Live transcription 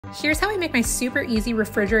Here's how I make my super easy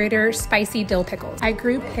refrigerator spicy dill pickles. I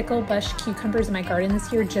grew pickle bush cucumbers in my garden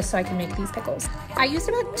this year just so I can make these pickles. I used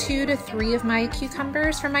about 2 to 3 of my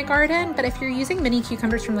cucumbers from my garden, but if you're using mini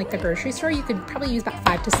cucumbers from like the grocery store, you could probably use about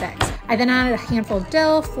 5 to 6. I then added a handful of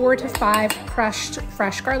dill, 4 to 5 crushed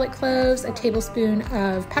fresh garlic cloves, a tablespoon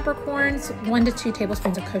of peppercorns, 1 to 2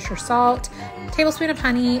 tablespoons of kosher salt, a tablespoon of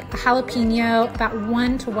honey, a jalapeno, about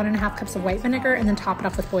 1 to 1.5 cups of white vinegar, and then top it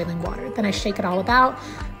off with boiling water. Then I shake it all about.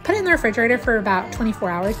 Put it in the refrigerator for about 24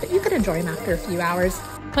 hours, but you could enjoy them after a few hours.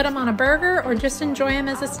 Put them on a burger or just enjoy them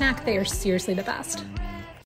as a snack. They are seriously the best.